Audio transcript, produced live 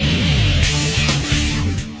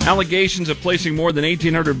Allegations of placing more than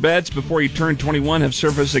 1,800 bets before he turned 21 have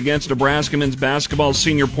surfaced against Nebraska men's basketball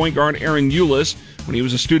senior point guard Aaron Eulis when he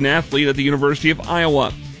was a student athlete at the University of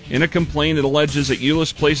Iowa. In a complaint, it alleges that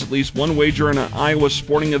Eulis placed at least one wager on an Iowa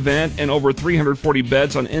sporting event and over 340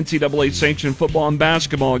 bets on NCAA-sanctioned football and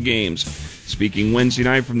basketball games. Speaking Wednesday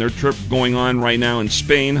night from their trip going on right now in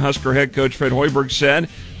Spain, Husker head coach Fred Hoiberg said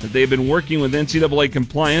that they've been working with NCAA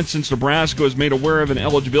compliance since Nebraska was made aware of an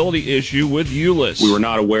eligibility issue with Eulis. We were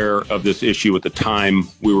not aware of this issue at the time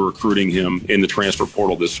we were recruiting him in the transfer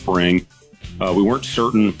portal this spring. We weren't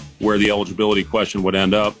certain where the eligibility question would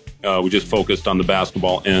end up. We just focused on the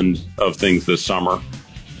basketball end of things this summer.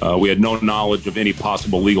 We had no knowledge of any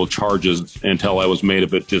possible legal charges until I was made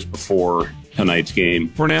of it just before tonight's game.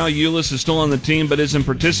 For now, Eulis is still on the team but isn't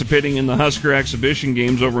participating in the Husker exhibition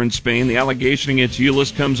games over in Spain. The allegation against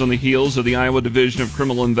Eulis comes on the heels of the Iowa Division of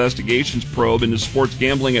Criminal Investigations probe into sports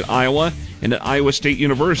gambling at Iowa and at Iowa State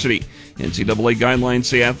University. NCAA guidelines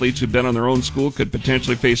say athletes who bet on their own school could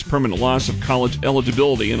potentially face permanent loss of college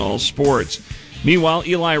eligibility in all sports. Meanwhile,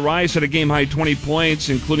 Eli Rice had a game-high 20 points,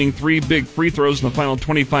 including 3 big free throws in the final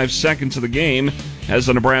 25 seconds of the game, as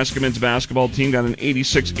the Nebraska men's basketball team got an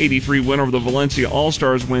 86-83 win over the Valencia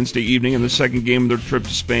All-Stars Wednesday evening in the second game of their trip to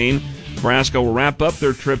Spain. Nebraska will wrap up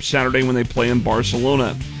their trip Saturday when they play in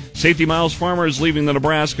Barcelona. Safety Miles Farmer is leaving the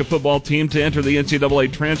Nebraska football team to enter the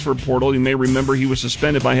NCAA transfer portal. You may remember he was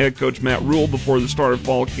suspended by head coach Matt Rule before the start of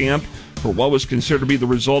fall camp for what was considered to be the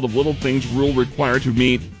result of little things Rule required to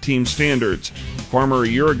meet team standards. Farmer a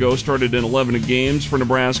year ago started in 11 games for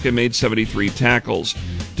Nebraska and made 73 tackles.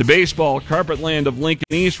 To baseball, Carpetland of Lincoln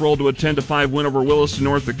East rolled to a 10-5 win over Williston,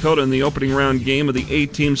 North Dakota in the opening round game of the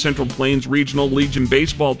 8-team Central Plains Regional Legion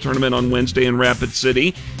Baseball Tournament on Wednesday in Rapid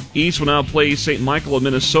City. East will now play St. Michael of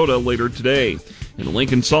Minnesota later today. And the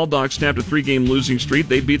Lincoln Salt Dogs snapped a 3-game losing streak.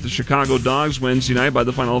 They beat the Chicago Dogs Wednesday night by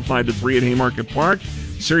the final of 5-3 at Haymarket Park.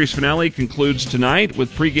 Series finale concludes tonight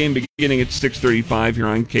with pregame beginning at 6:35 here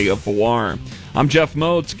on KFOR. I'm Jeff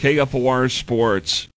Moats, KFOR Sports.